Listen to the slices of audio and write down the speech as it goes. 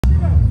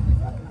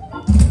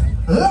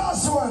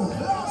Last one.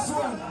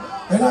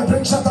 And I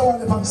bring Shatta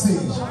Wale on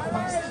stage.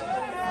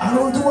 And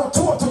we'll do a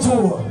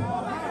 2-to-2.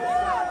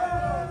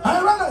 Are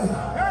you ready?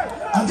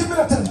 And give me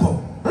the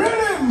tempo.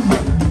 Rhythm!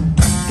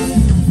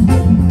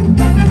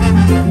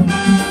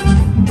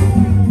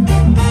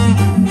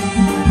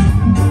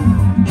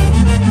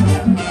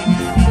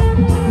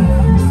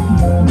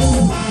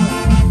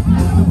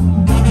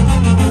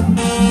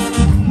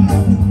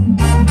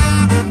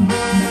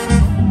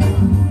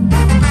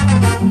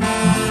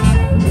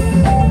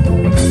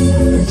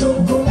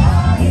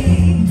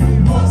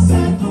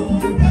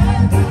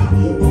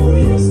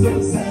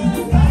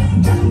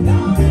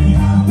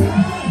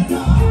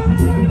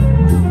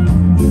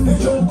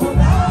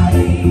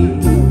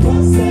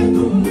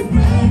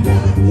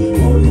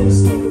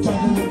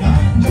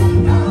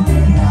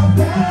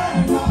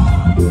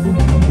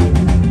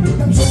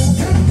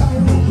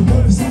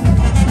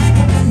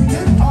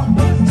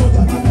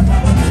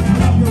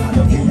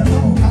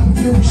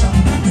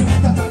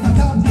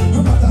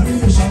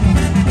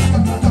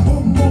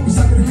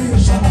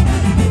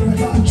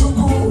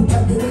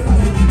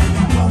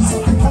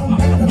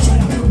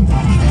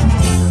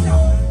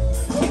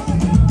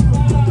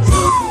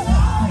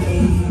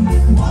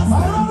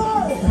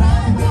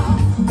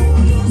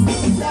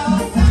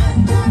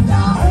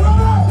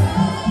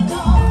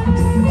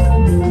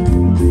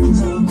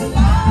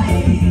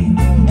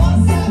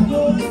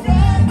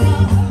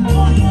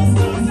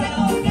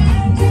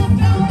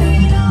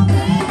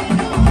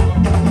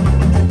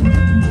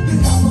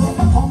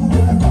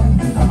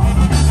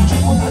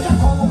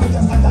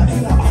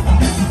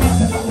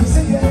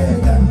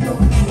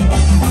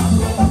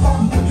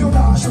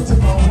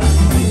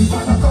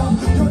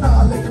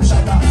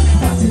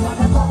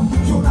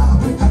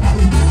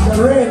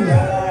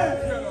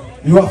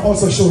 You have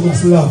also shown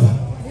us love.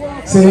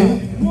 See?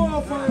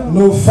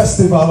 No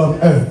festival on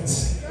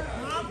earth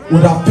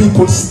would have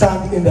people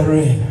stand in the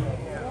rain.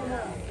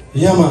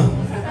 Yeah, man.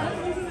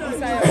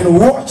 And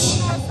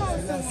watch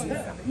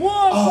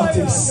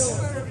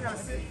artists.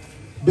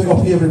 Big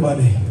up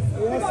everybody.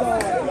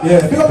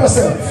 Yeah, big up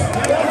yourself.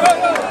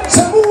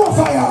 Say more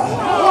fire.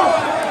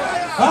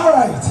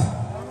 Alright.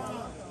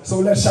 So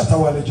let Shatta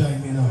Wale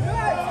join me now.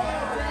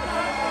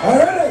 Are you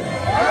ready?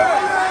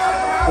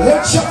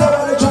 Let Shatta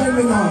Wale join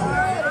me now.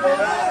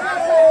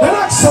 The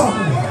next song.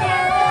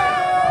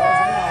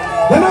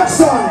 The next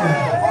song.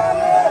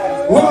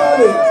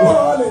 Wale,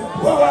 Wale,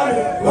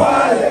 Wale, Wale,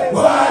 Wale,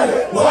 Wale,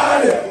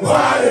 Wale,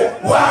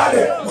 Wale,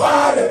 Wale,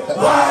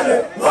 Wale, Wale,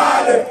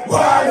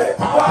 Wale,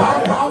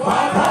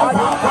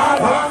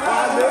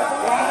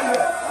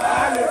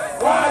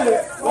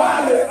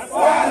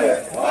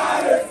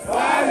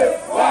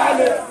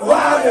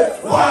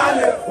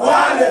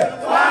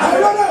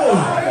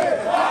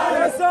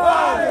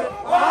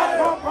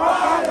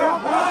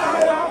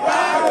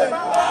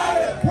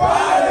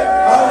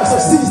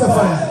 seize the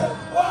fire.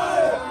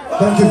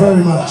 Thank you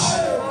very much.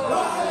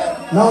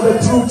 Now the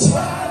truth.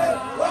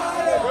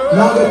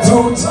 Now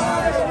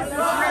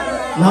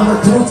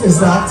the truth is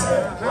that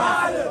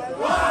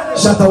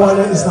Shatta Wale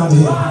is not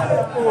here.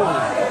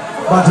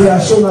 But he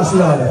has shown us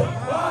love.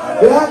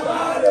 Yeah?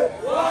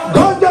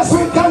 God just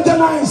will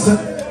canonize,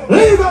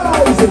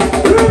 legalize it.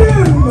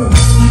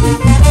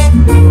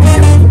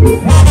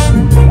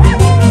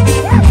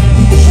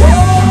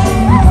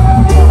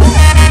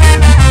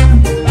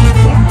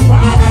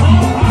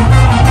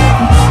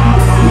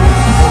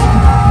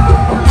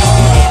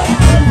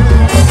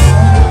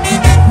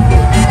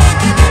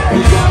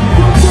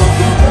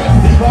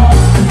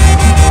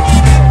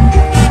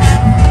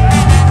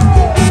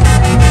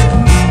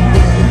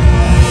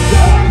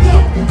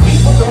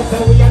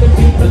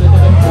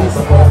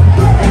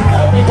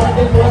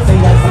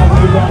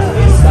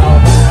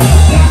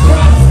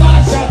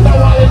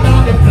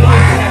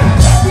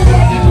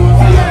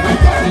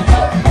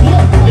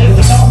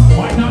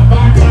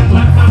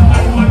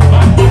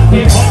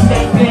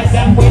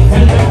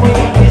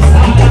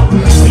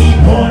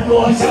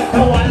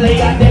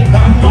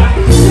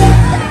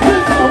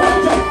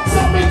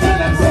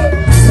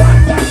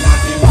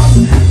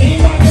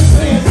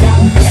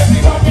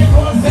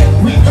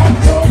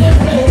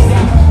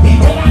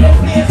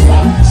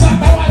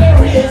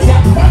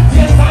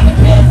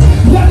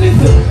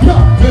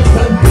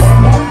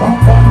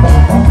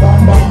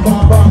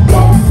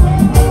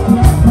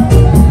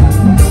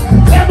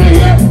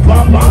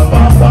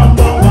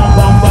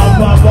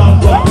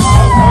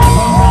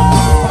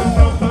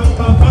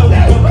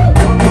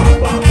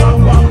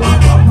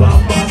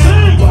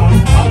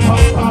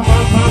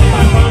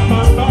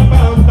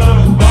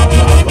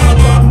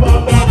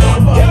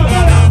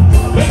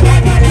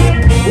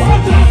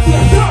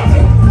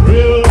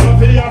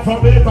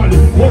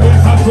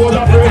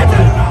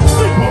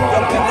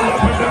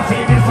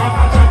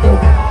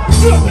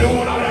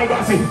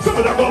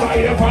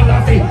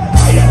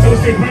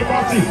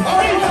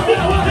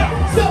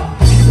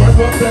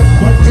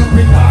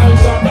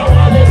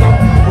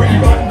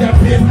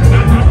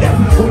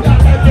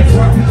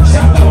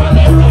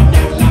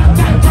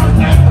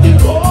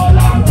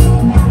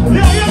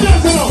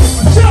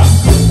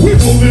 We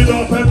move it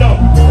up and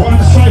down.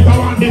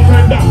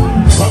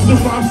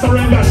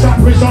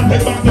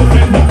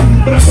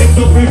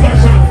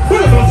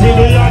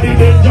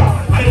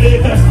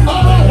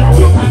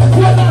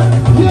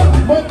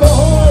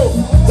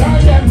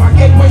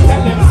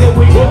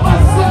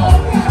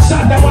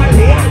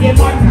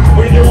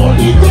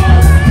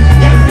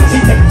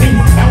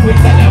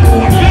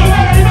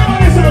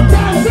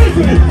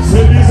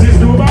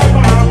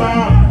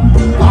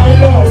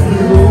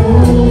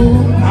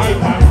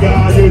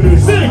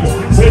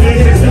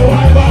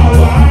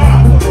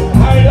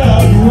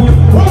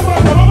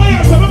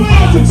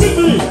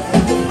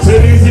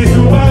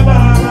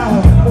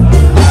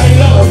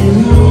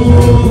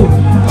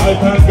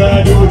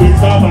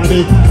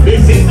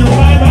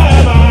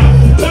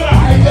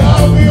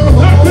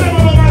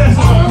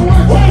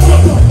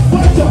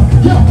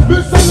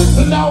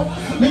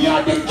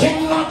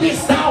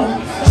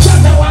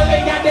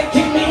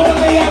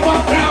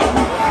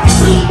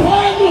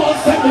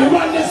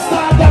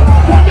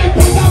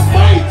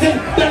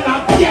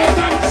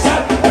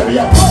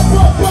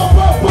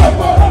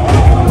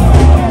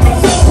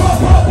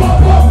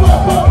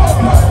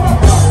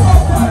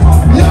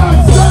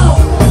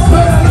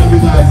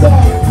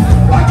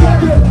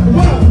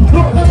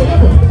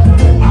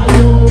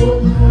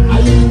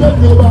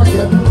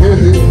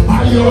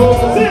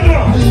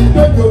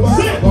 your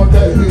back about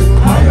that.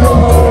 I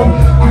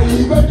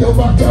even your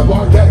back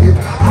about that.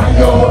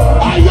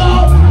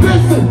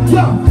 Listen,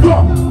 yeah,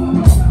 come.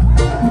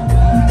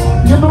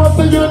 You know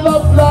say you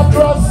love Blakk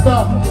Rasta.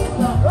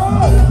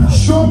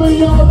 Show me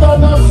your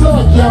Ghana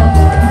flag, yeah.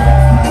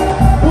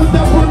 Put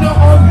that on your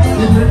arm.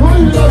 If you know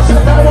you love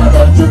Shatta Wale,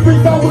 then trip it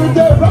down with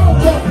the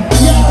round, yeah.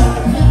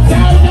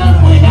 Tell them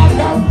we not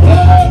can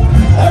play.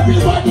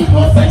 Everybody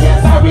knows that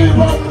yes, I will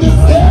run this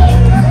game.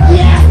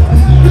 Yeah,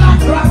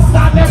 Blakk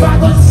Rasta never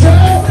go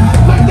stray.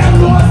 Let them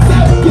know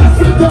say yes,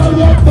 we do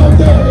it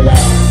today,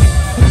 yeah.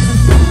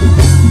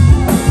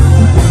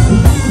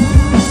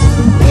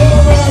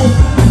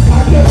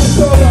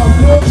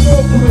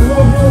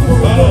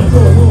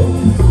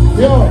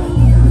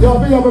 Yo,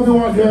 big up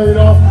everyone here, you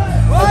know. I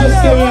just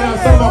came in and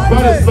saw my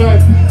brothers, man.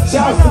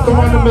 Shouts to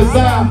Commander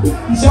Messiah,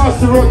 shouts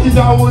to Rocky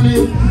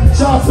Dawuli,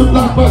 shouts to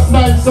Blakk Rasta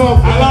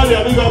himself. I love you,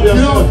 big up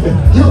yourself.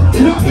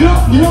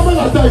 You know when I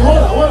tell you,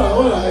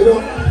 hold on, you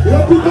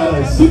know, people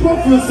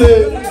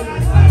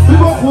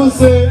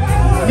say,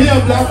 me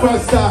and Blakk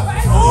Rasta,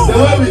 the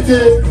way we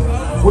take,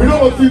 we know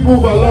what people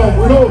move along,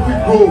 we know what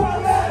people go.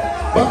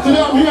 But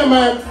today I'm here,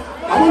 man.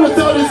 I want to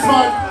tell this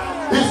man,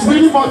 it's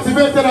really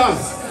motivated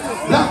us.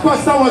 Blakk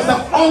Rasta was the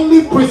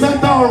only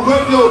presenter on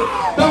radio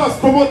that was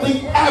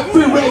promoting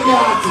every reggae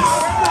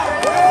artist.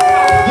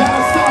 You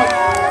understand?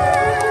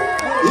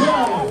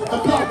 Yeah,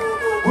 and Blakk,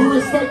 we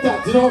respect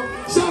that, you know.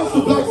 Shouts to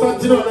Blakk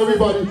Santino and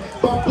everybody.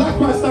 But Blakk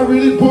Rasta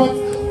really brought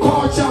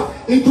culture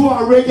into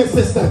our reggae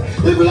system.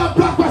 If you like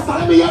Blakk Rasta,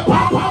 let me hear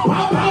pop.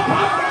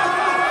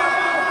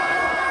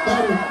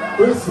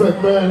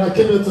 Respect, man. I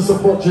came here to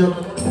support you.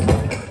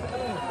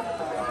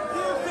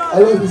 I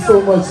love you so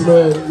much,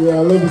 man. Yeah, I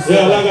love you so much.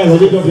 Yeah, like I said,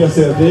 big up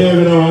yourself. Do you hear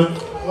me now, man?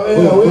 Oh,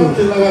 yeah, we have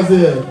to like I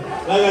said.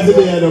 Like I said,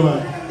 there,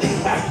 man.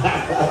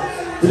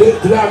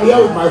 Today I'm here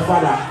with my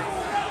father.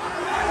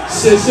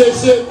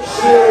 Shit.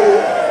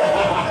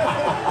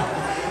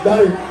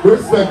 Daddy,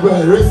 respect,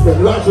 man. Respect.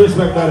 Lots of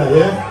respect, Daddy,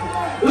 yeah?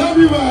 Love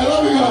you, man.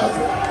 Love you, guys.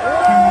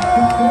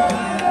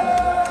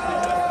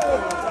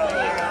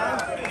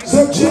 So,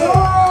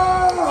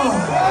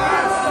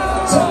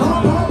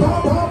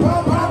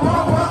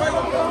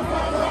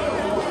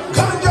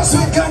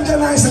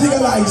 Legalize,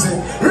 legalizing.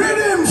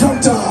 Rhythm from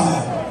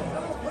top.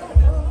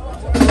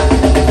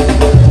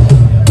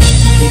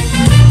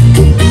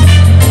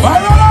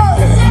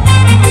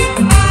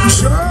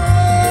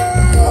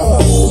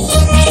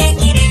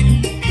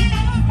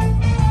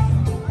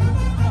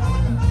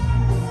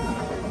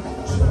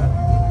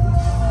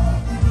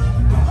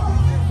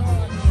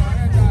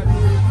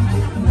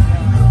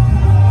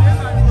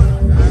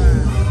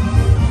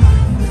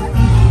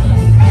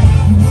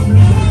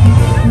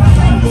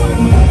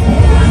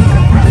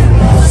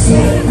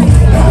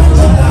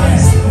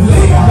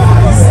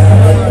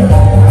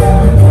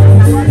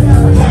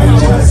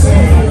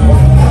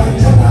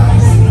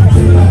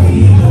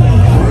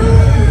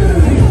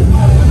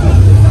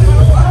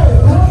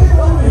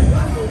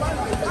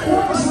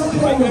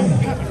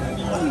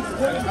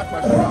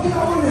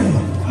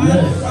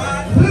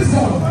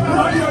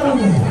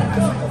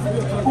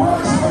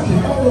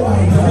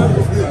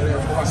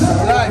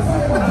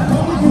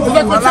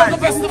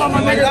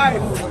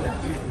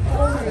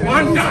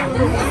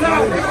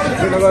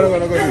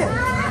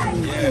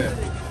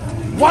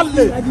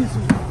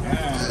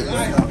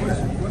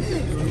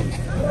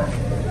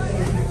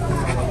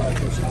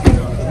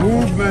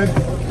 Movement.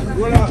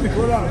 Roll out.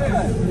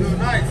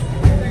 Nice.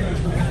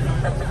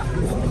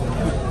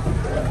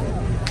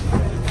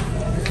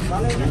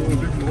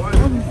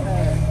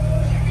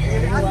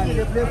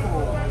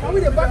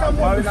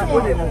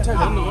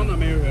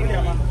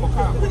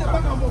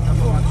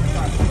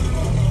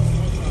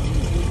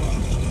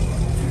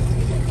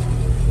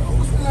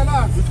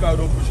 Which guy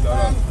don't push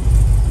that?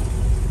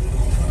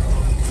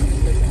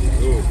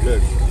 Oh,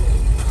 bless.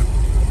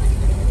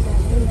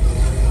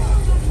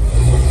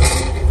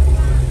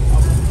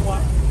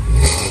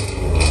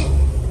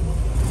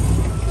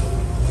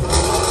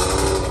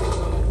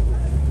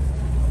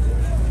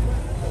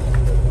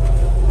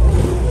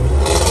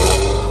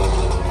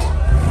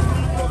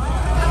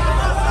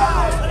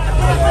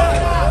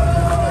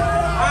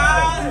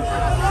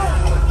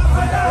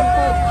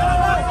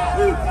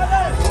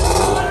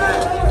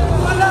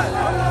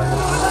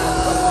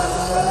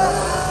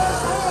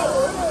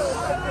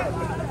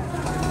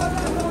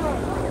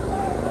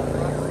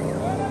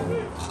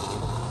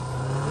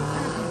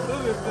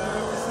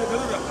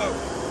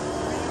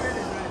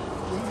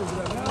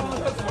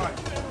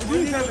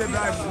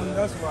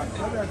 That's why.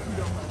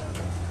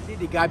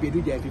 The guy be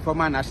do the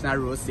former National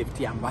Road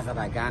Safety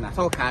Ambassador Ghana.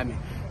 So come.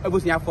 I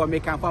was here for me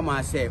can for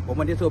myself. But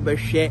when they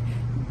share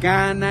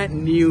Ghana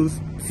News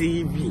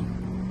TV.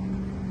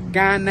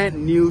 Ghana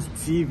News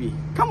TV.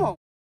 Come on.